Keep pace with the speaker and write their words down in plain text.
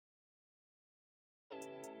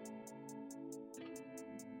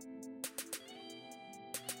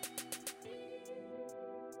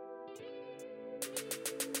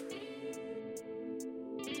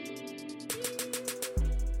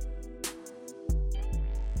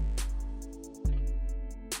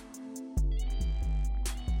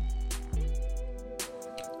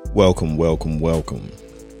Welcome.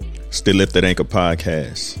 It's the Lifted Anchor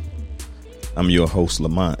Podcast. I'm your host,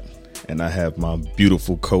 Lamont, and I have my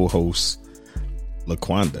beautiful co-host,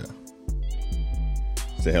 LaQuanda.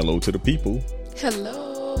 Say hello to the people.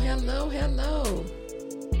 Hello.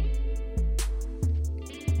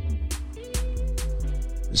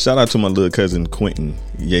 Shout out to my little cousin, Quentin,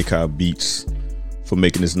 Yaka Beats, for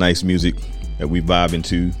making this nice music that we vibing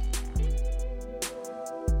to.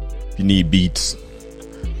 If you need beats,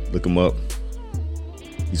 look him up.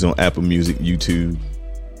 He's on Apple Music, YouTube.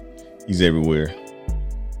 He's everywhere.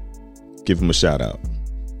 Give him a shout out.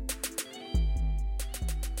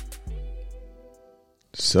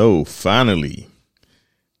 So finally,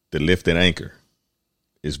 the Lifted Anchor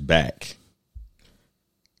is back.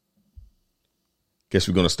 Guess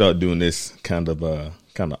we're gonna start doing this kind of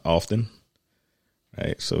often,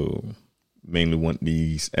 right? So mainly want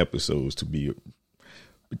these episodes to be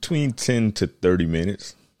between 10 to 30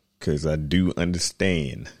 minutes, because I do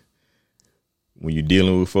understand when you're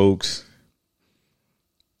dealing with folks,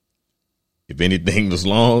 if anything was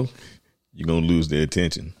long, you're gonna lose their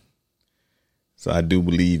attention. So I do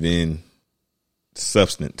believe in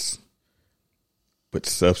substance, but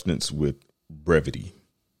substance with brevity.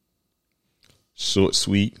 Short,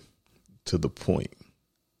 sweet, to the point.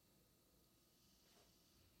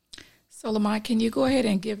 So, Lamont, can you go ahead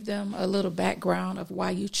and give them a little background of why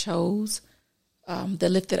you chose the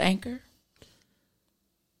Lifted Anchor?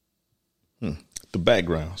 The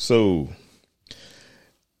background. So,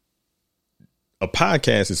 a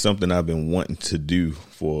podcast is something I've been wanting to do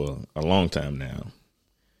for a long time now.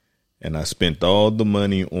 And I spent all the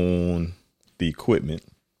money on the equipment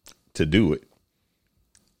to do it.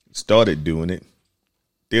 Started doing it.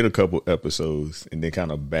 Did a couple episodes and then kind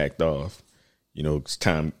of backed off. You know, it's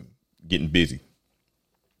time getting busy.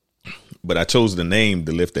 But I chose the name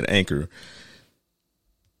The Lifted Anchor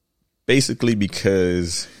basically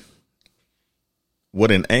because what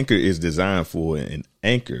an anchor is designed for, an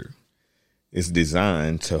anchor is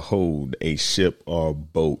designed to hold a ship or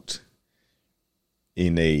boat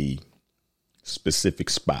in a specific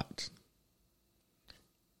spot.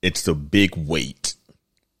 It's a big weight.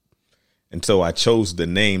 And so I chose the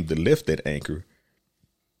name The Lifted Anchor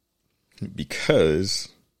because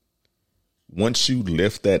once you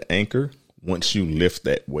lift that anchor, once you lift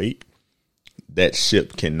that weight, that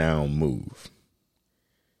ship can now move.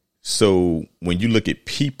 So when you look at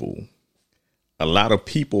people, a lot of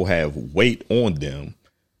people have weight on them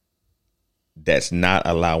that's not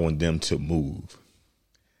allowing them to move.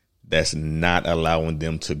 That's not allowing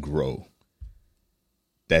them to grow.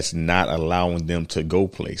 That's not allowing them to go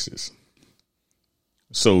places.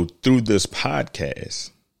 So through this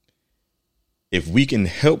podcast, if we can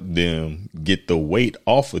help them get the weight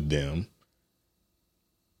off of them,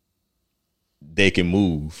 they can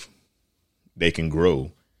move, they can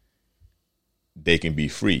grow, they can be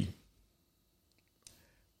free.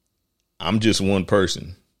 I'm just one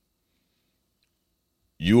person.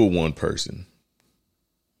 You're one person.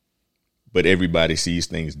 But everybody sees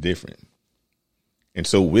things different. And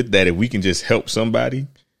so with that, if we can just help somebody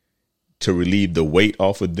to relieve the weight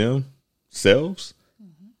off of themselves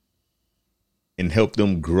and help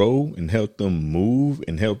them grow and help them move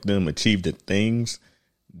and help them achieve the things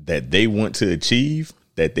that they want to achieve,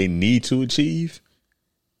 that they need to achieve,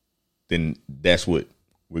 then that's what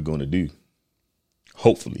we're going to do.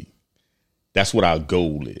 Hopefully. That's what our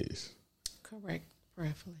goal is. Correct.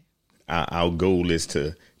 Prayerfully. Our goal is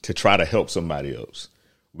to try to help somebody else.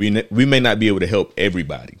 We may not be able to help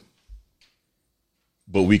everybody,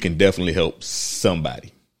 but we can definitely help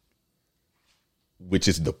somebody, which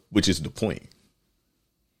is the point.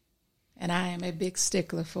 And I am a big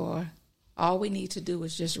stickler for all we need to do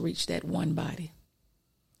is just reach that one body.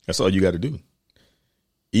 That's all you got to do.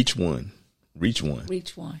 Each one, reach one.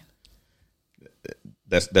 Reach one.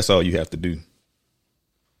 That's all you have to do.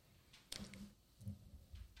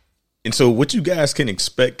 And so what you guys can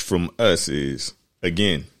expect from us is,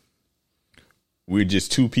 again, we're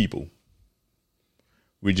just two people.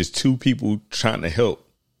 We're just two people trying to help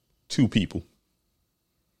two people.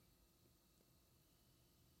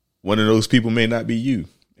 One of those people may not be you.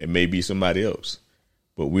 It may be somebody else.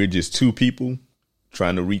 But we're just two people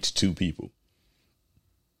trying to reach two people.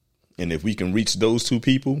 And if we can reach those two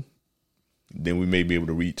people, then we may be able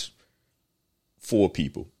to reach 4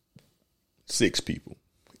 people, 6 people,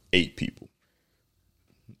 8 people.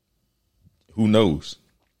 Who knows?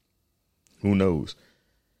 Who knows?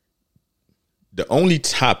 The only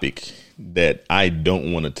topic that I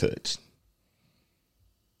don't want to touch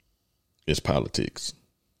is politics.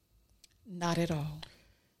 Not at all.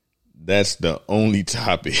 That's the only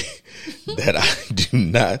topic that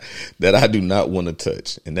I do not want to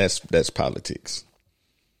touch, and that's politics.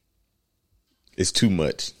 It's too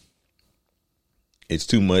much. It's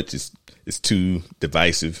too much. It's too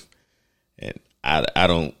divisive, and I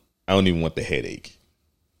don't even want the headache.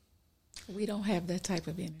 We don't have that type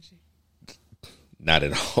of energy. Not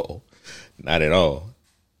at all. Not at all.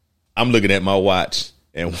 I'm looking at my watch,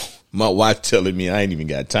 and my watch telling me I ain't even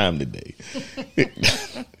got time today.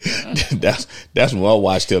 That's what my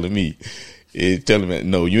watch telling me. It's telling me,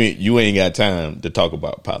 no, you ain't got time to talk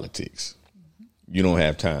about politics. You don't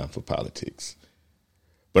have time for politics.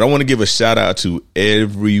 But I want to give a shout out to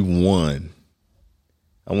everyone.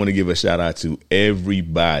 I want to give a shout out to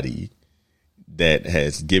everybody that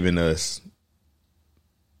has given us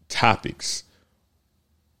topics,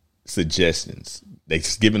 suggestions. They've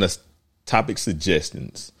given us topic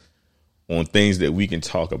suggestions on things that we can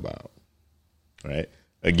talk about. Right?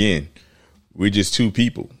 Again, we're just two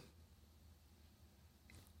people.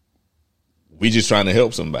 We're just trying to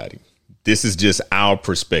help somebody. This is just our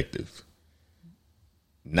perspective.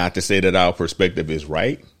 Not to say that our perspective is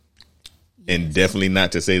right, and definitely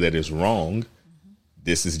not to say that it's wrong.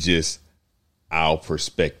 This is just our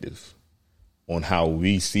perspective on how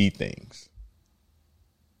we see things.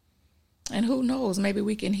 And who knows, maybe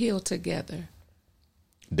we can heal together.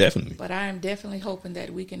 Definitely. But I am definitely hoping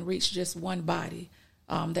that we can reach just one body,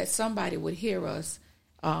 that somebody would hear us,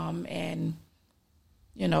 and,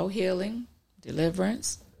 healing,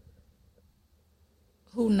 deliverance.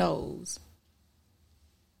 Who knows?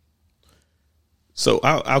 So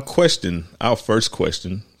our first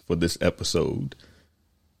question for this episode,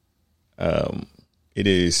 it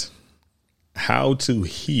is how to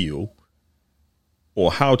heal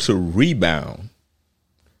or how to rebound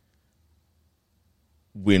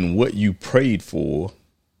when what you prayed for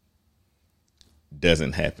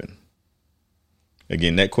doesn't happen.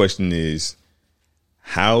 Again, that question is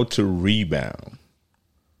how to rebound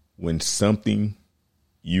when something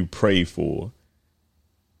you pray for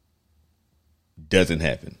doesn't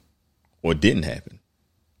happen or didn't happen.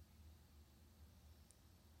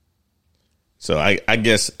 So I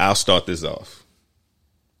guess I'll start this off.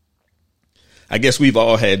 I guess we've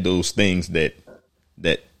all had those things that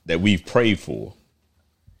we've prayed for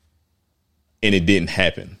and it didn't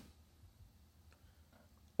happen.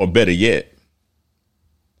 Or better yet,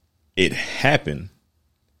 it happened,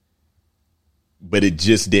 but it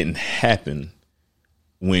just didn't happen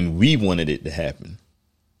when we wanted it to happen.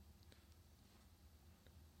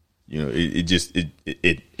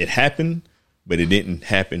 It happened, but it didn't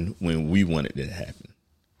happen when we wanted it to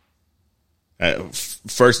happen.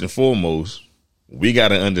 First and foremost, we got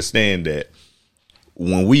to understand that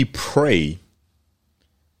when we pray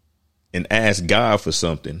and ask God for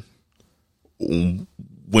something, when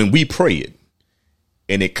we pray it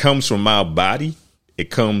and it comes from our body, it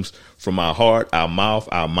comes from our heart, our mouth,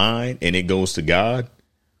 our mind, and it goes to God,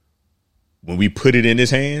 when we put it in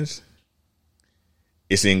his hands,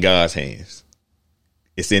 it's in God's hands.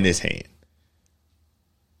 It's in his hand.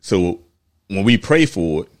 So when we pray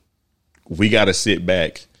for it, we got to sit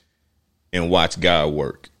back and watch God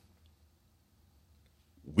work.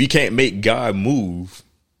 We can't make God move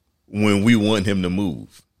when we want him to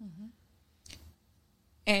move.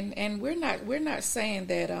 Mm-hmm. And we're not saying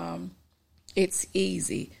that it's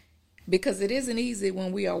easy, because it isn't easy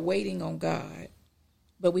when we are waiting on God.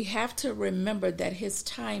 But we have to remember that his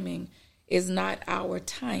timing is not our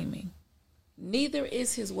timing. Neither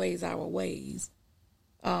is his ways our ways.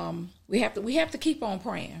 We have to keep on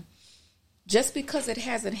praying. Just because it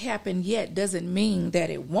hasn't happened yet doesn't mean that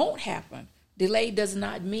it won't happen. Delay does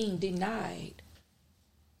not mean denied.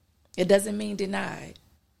 It doesn't mean denied.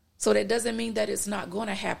 So that doesn't mean that it's not going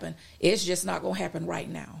to happen. It's just not going to happen right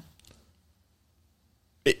now.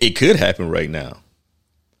 It could happen right now.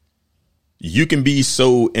 You can be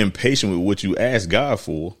so impatient with what you ask God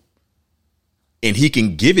for, and he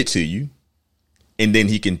can give it to you, and then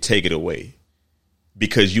he can take it away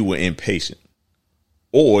because you were impatient.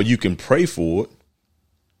 Or you can pray for it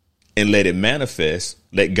and let it manifest,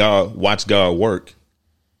 let God, watch God work,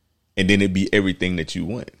 and then it be everything that you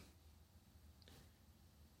want.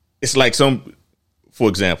 It's like for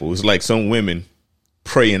example, it's like some women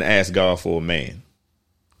pray and ask God for a man,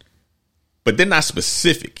 but they're not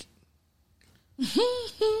specific.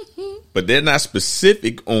 But they're not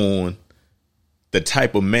specific on the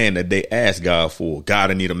type of man that they ask God for.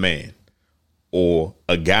 God, I need a man. Or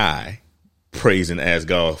a guy prays and asks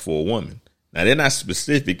God for a woman. Now, they're not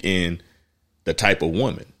specific in the type of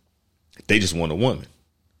woman. They just want a woman.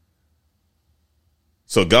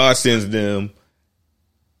 So God sends them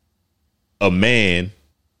a man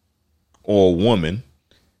or a woman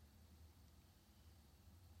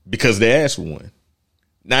because they asked for one.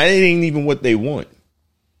 Now, it ain't even what they want.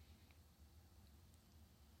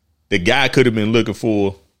 The guy could have been looking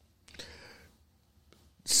for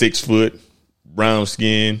 6 foot, brown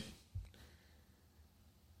skin,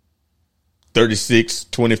 36,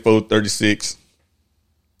 24, 36.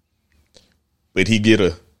 But he get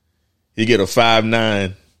a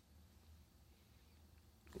 5'9",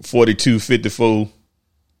 42, 54,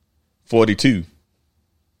 42.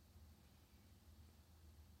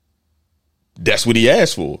 That's what he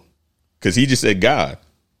asked for. Because he just said, God,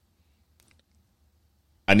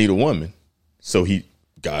 I need a woman. So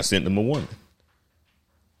God sent him a woman.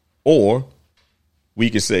 Or we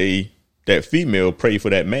could say that female prayed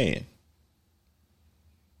for that man.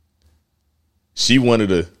 She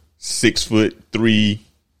wanted a 6'3",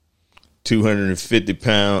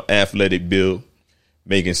 250-pound athletic build,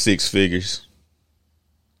 making 6 figures.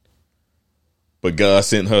 But God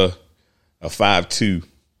sent her a 5'2",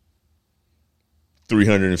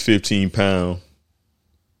 315-pound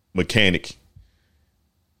mechanic,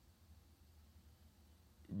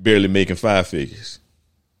 barely making 5 figures.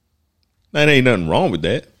 Now, there ain't nothing wrong with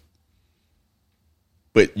that,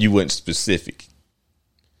 but you weren't specific.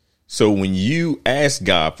 So when you ask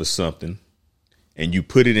God for something and you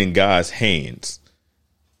put it in God's hands,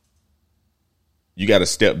 you got to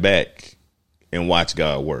step back and watch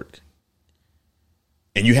God work.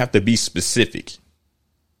 And you have to be specific.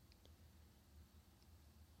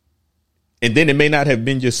 And then it may not have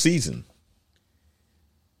been your season.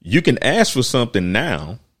 You can ask for something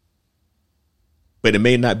now, but it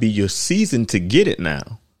may not be your season to get it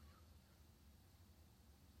now.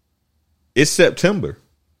 It's September.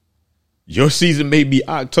 Your season may be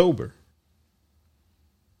October.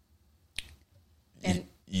 And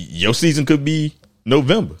your season could be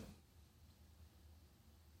November.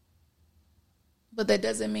 But that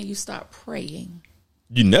doesn't mean you stop praying.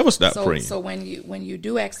 You never stop praying. So when you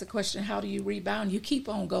do ask the question, how do you rebound? You keep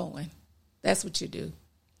on going. That's what you do.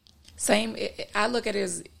 Same. I look at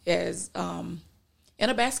it as in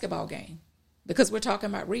a basketball game, because we're talking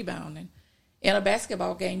about rebounding. In a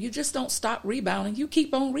basketball game, you just don't stop rebounding. You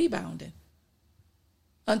keep on rebounding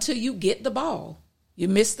until you get the ball. You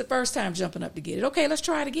missed the first time jumping up to get it. Okay, let's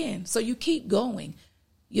try it again. So you keep going.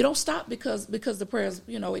 You don't stop because the prayers,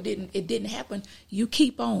 it didn't happen. You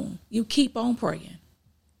keep on. You keep on praying.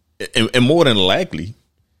 And more than likely,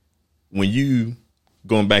 when you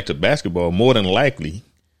going back to basketball, more than likely,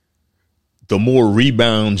 the more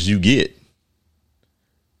rebounds you get,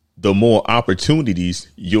 the more opportunities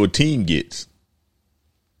your team gets,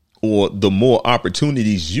 or the more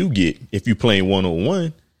opportunities you get if you're playing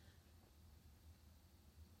 1-on-1.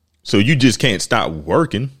 So you just can't stop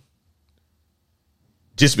working.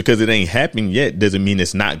 Just because it ain't happened yet doesn't mean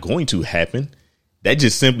it's not going to happen. That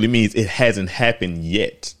just simply means it hasn't happened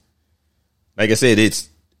yet. Like I said, it's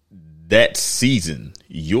that season.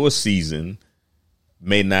 Your season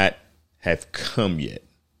may not have come yet.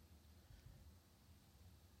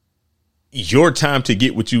 Your time to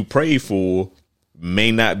get what you prayed for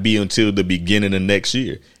may not be until the beginning of next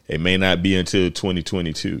year. It may not be until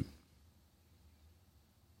 2022.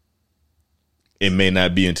 It may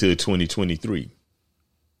not be until 2023.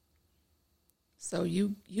 So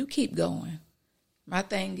you keep going. My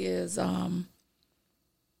thing is,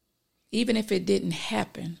 even if it didn't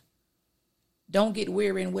happen, don't get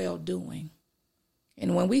weary in well doing.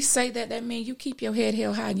 And when we say that, that means you keep your head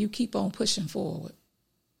held high and you keep on pushing forward.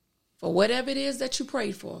 For whatever it is that you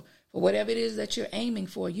prayed for whatever it is that you're aiming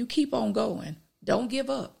for, you keep on going. Don't give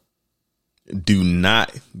up. Do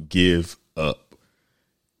not give up.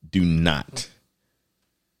 Do not.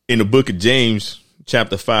 In the book of James,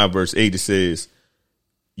 chapter 5, verse 8, it says,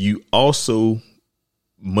 you also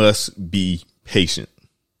must be patient.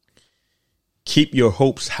 Keep your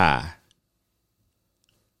hopes high.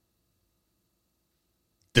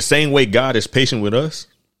 The same way God is patient with us,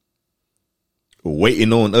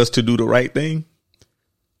 waiting on us to do the right thing,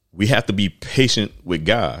 we have to be patient with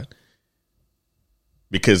God,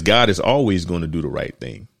 because God is always going to do the right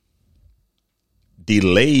thing.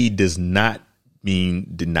 Delay does not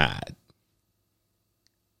mean denied.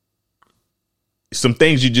 Some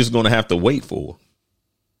things you're just going to have to wait for.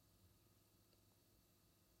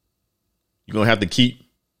 You're going to have to keep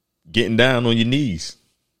getting down on your knees.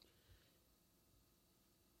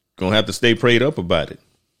 Going to have to stay prayed up about it.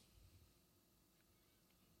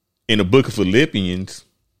 In the book of Philippians,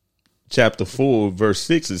 chapter 4, verse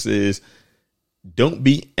 6, it says, don't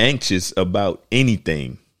be anxious about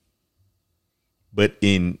anything, but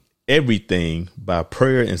in everything by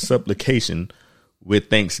prayer and supplication with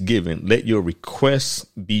thanksgiving. Let your requests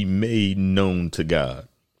be made known to God.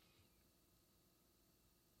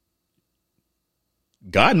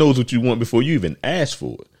 God knows what you want before you even ask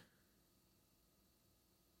for it.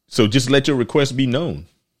 So just let your request be known.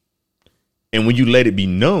 And when you let it be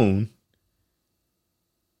known,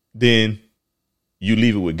 then you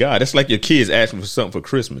leave it with God. That's like your kids asking for something for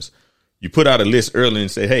Christmas. You put out a list early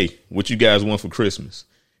and say, hey, what you guys want for Christmas?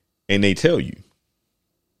 And they tell you.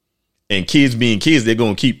 And kids being kids, they're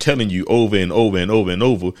going to keep telling you over and over and over and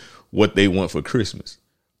over what they want for Christmas.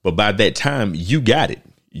 But by that time, you got it.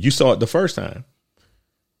 You saw it the first time.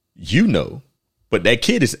 You know. But that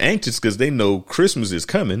kid is anxious because they know Christmas is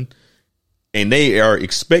coming and they are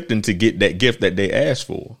expecting to get that gift that they asked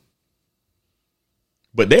for.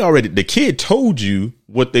 But the kid told you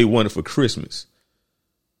what they wanted for Christmas.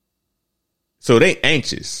 So they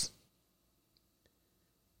anxious.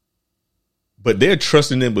 But they're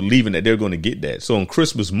trusting and believing that they're going to get that. So on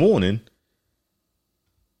Christmas morning,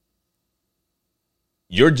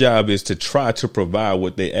 your job is to try to provide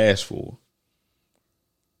what they asked for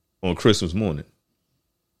on Christmas morning.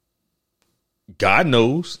 God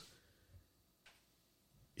knows.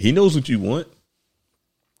 He knows what you want.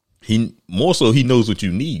 He knows what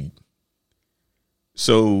you need.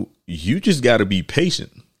 So you just got to be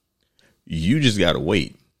patient. You just got to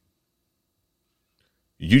wait.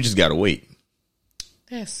 You just got to wait.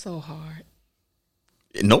 That's so hard.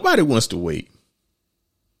 Nobody wants to wait.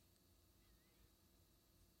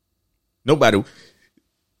 Nobody.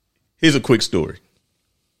 Here's a quick story.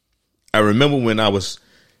 I remember when I was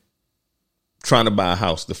trying to buy a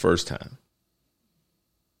house the first time.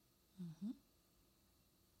 Mm-hmm.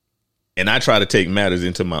 And I try to take matters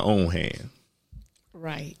into my own hand.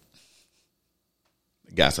 Right.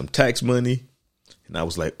 Got some tax money. And I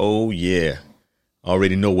was like, oh, yeah, I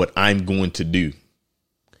already know what I'm going to do.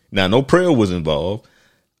 Now, no prayer was involved.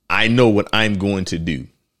 I know what I'm going to do.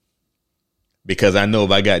 Because I know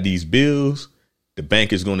if I got these bills, the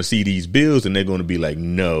bank is going to see these bills and they're going to be like,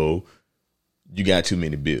 no, you got too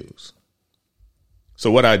many bills.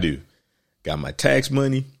 So what I do, got my tax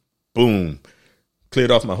money, boom,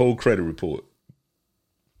 cleared off my whole credit report.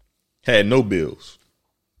 Had no bills.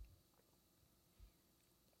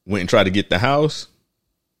 Went and tried to get the house.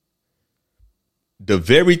 The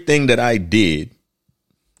very thing that I did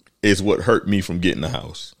is what hurt me from getting the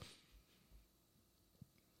house.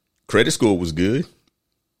 Credit score was good.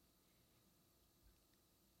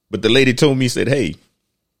 But the lady told me, said, hey,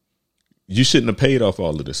 you shouldn't have paid off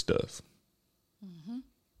all of this stuff. Mm-hmm.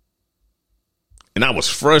 And I was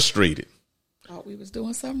frustrated. Thought we was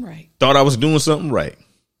doing something right. Thought I was doing something right.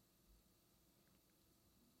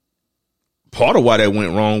 Part of why that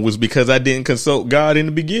went wrong was because I didn't consult God in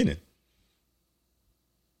the beginning.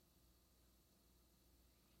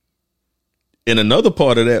 And another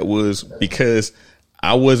part of that was because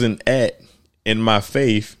I wasn't in my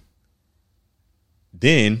faith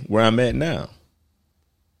then where I'm at now.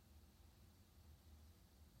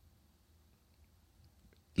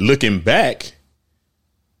 Looking back,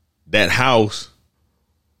 that house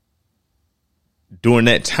during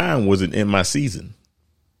that time wasn't in my season.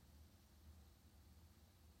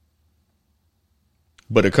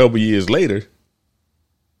 But a couple years later,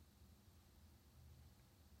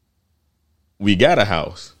 we got a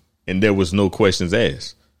house and there was no questions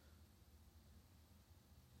asked.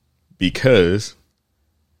 Because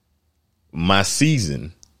my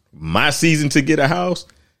season to get a house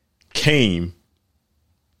came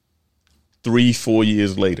 3-4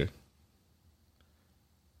 years later.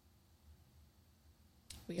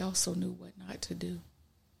 We also knew what not to do.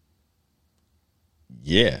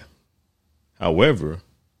 Yeah. However,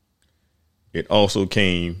 it also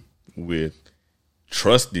came with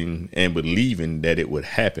trusting and believing that it would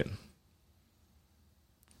happen.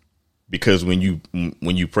 Because when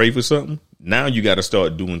you pray for something, now you got to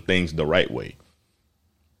start doing things the right way.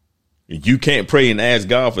 You can't pray and ask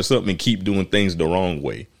God for something and keep doing things the wrong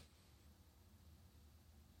way.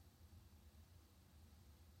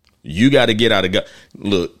 You got to get out of God.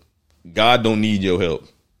 Look, God don't need your help.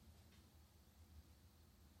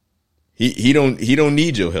 He don't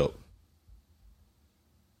need your help.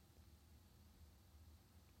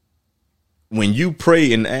 When you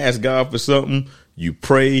pray and ask God for something, you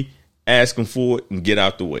pray, ask him for it, and get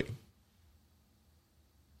out the way.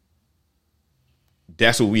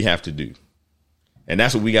 That's what we have to do. And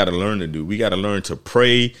that's what we got to learn to do. We got to learn to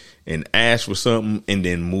pray and ask for something and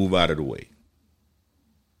then move out of the way.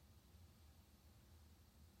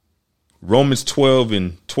 Romans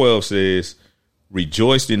 12:12 says,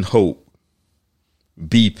 rejoice in hope,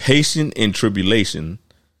 be patient in tribulation,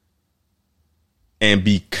 and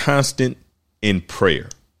be constant in prayer.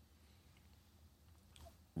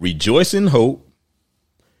 Rejoice in hope.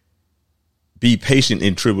 Be patient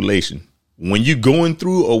in tribulation. When you're going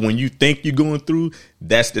through, or when you think you're going through,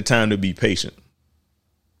 that's the time to be patient.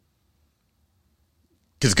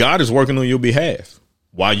 Because God is working on your behalf.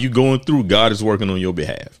 While you're going through, God is working on your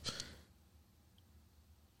behalf.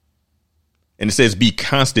 And it says, be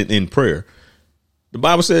constant in prayer. The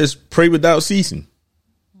Bible says, pray without ceasing.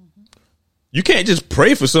 Mm-hmm. You can't just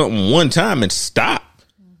pray for something one time and stop.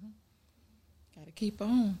 Mm-hmm. Got to keep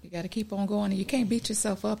on. You got to keep on going. And you can't beat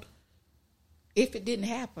yourself up if it didn't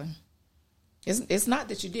happen. It's not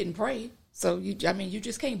that you didn't pray. So, you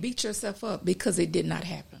just can't beat yourself up because it did not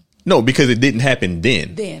happen. No, because it didn't happen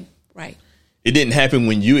then. Then, right. It didn't happen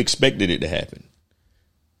when you expected it to happen.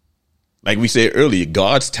 Like we said earlier,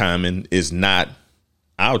 God's timing is not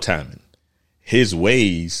our timing. His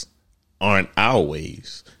ways aren't our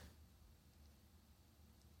ways.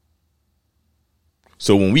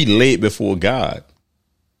 So when we lay it before God,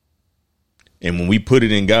 and when we put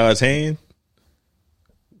it in God's hand,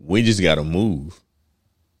 we just got to move.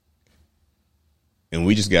 And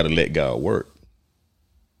we just got to let God work.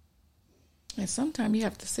 And sometimes you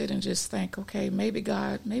have to sit and just think, okay, maybe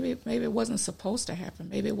it wasn't supposed to happen.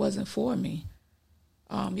 Maybe it wasn't for me.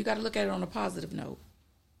 You got to look at it on a positive note.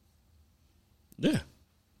 Yeah.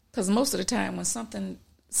 Because most of the time when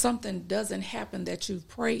something doesn't happen that you've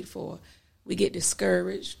prayed for, we get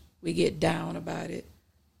discouraged. We get down about it.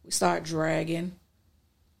 We start dragging.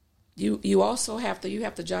 You also have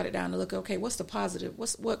to jot it down and look, okay, what's the positive?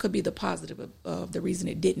 What could be the positive of the reason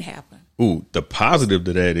it didn't happen? Ooh, the positive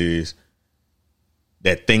to that is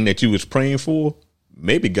that thing that you was praying for,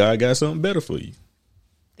 maybe God got something better for you.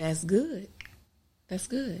 That's good. That's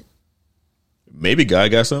good. Maybe God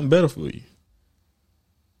got something better for you.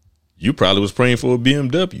 You probably was praying for a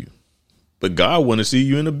BMW, but God want to see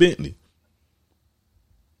you in a Bentley.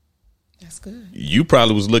 That's good. You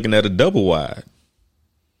probably was looking at a double wide,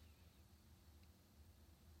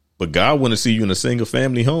 but God want to see you in a single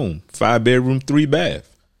family home, 5-bedroom, 3-bath.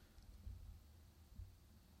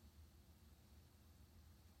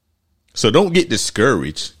 So don't get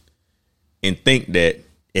discouraged and think that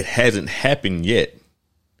it hasn't happened yet.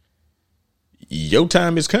 Your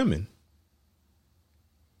time is coming.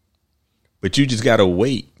 But you just got to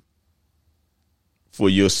wait for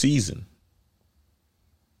your season.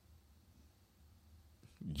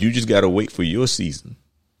 You just got to wait for your season.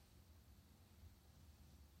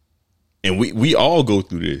 And we all go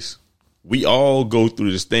through this. We all go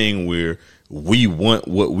through this thing where we want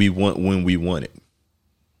what we want when we want it.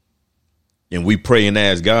 And we pray and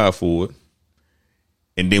ask God for it.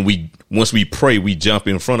 And then once we pray, we jump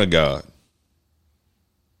in front of God.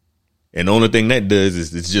 And the only thing that does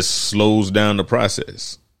is it just slows down the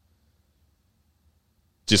process.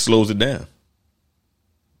 Just slows it down.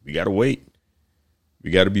 We got to wait.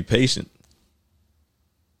 We got to be patient.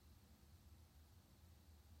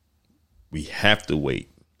 We have to wait.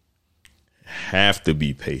 Have to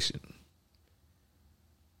be patient.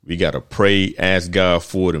 We got to pray, ask God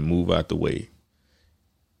for it, and move out the way.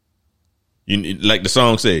 Like the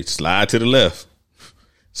song said, slide to the left,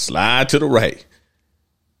 slide to the right.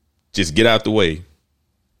 Just get out the way.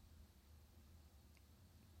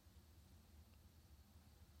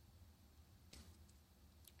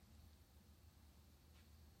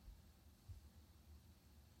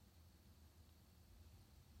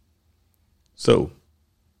 So,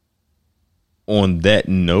 on that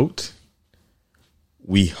note,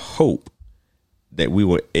 we hope that we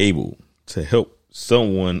were able to help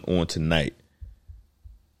someone on tonight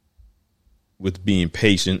with being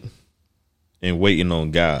patient and waiting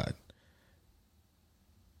on God.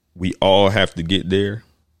 We all have to get there.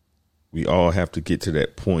 We all have to get to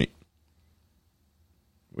that point.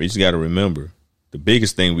 We just got to remember, the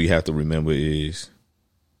biggest thing we have to remember is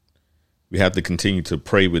we have to continue to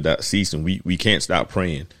pray without ceasing. We can't stop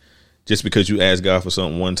praying. Just because you ask God for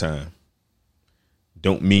something one time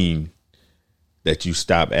don't mean that you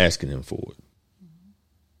stop asking him for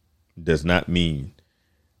it. Does not mean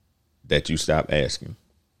that you stop asking.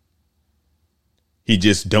 He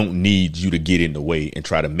just don't need you to get in the way and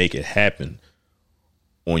try to make it happen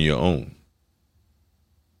on your own.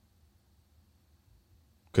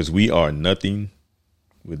 Because we are nothing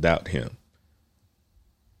without him.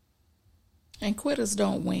 And quitters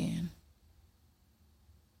don't win.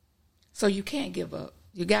 So you can't give up.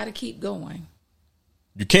 You got to keep going.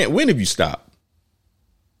 You can't win if you stop.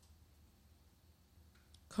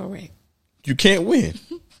 Correct. You can't win.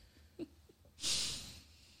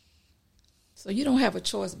 So you don't have a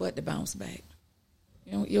choice but to bounce back.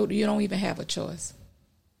 You don't even have a choice.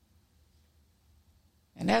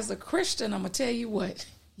 And as a Christian, I'm going to tell you what,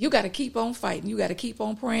 you got to keep on fighting. You got to keep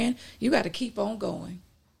on praying. You got to keep on going.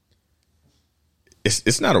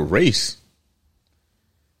 It's not a race.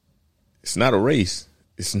 It's not a race.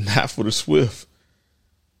 It's not for the swift.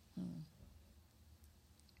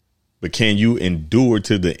 But can you endure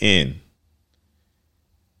to the end?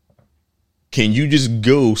 Can you just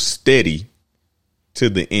go steady to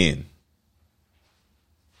the end?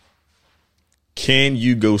 Can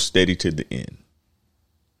you go steady to the end?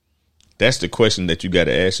 That's the question that you got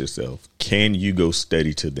to ask yourself. Can you go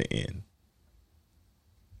steady to the end?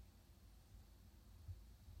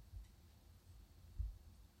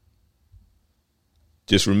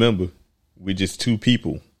 Just remember, we're just two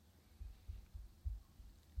people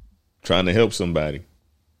trying to help somebody.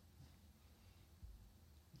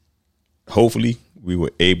 Hopefully, we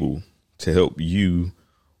were able to help you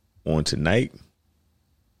on tonight.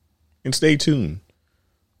 And stay tuned.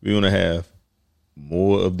 We're going to have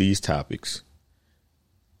more of these topics.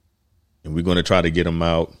 And we're going to try to get them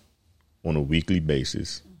out on a weekly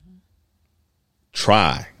basis.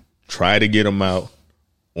 Try to get them out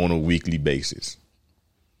on a weekly basis.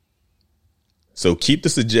 So keep the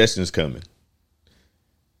suggestions coming.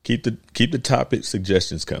 Keep the topic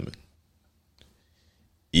suggestions coming.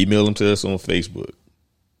 Email them to us on Facebook.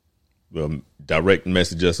 Well, direct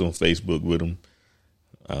message us on Facebook with them.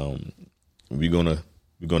 We're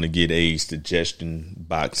gonna get a suggestion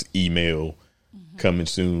box email coming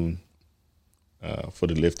soon for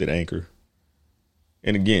the Lifted Anchor.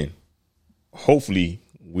 And again, hopefully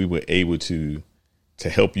we were able to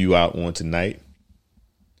help you out on tonight.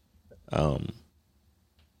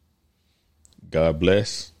 God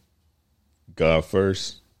bless. God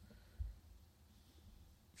first.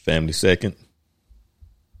 Family second.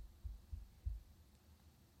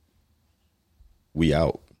 We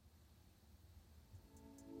out.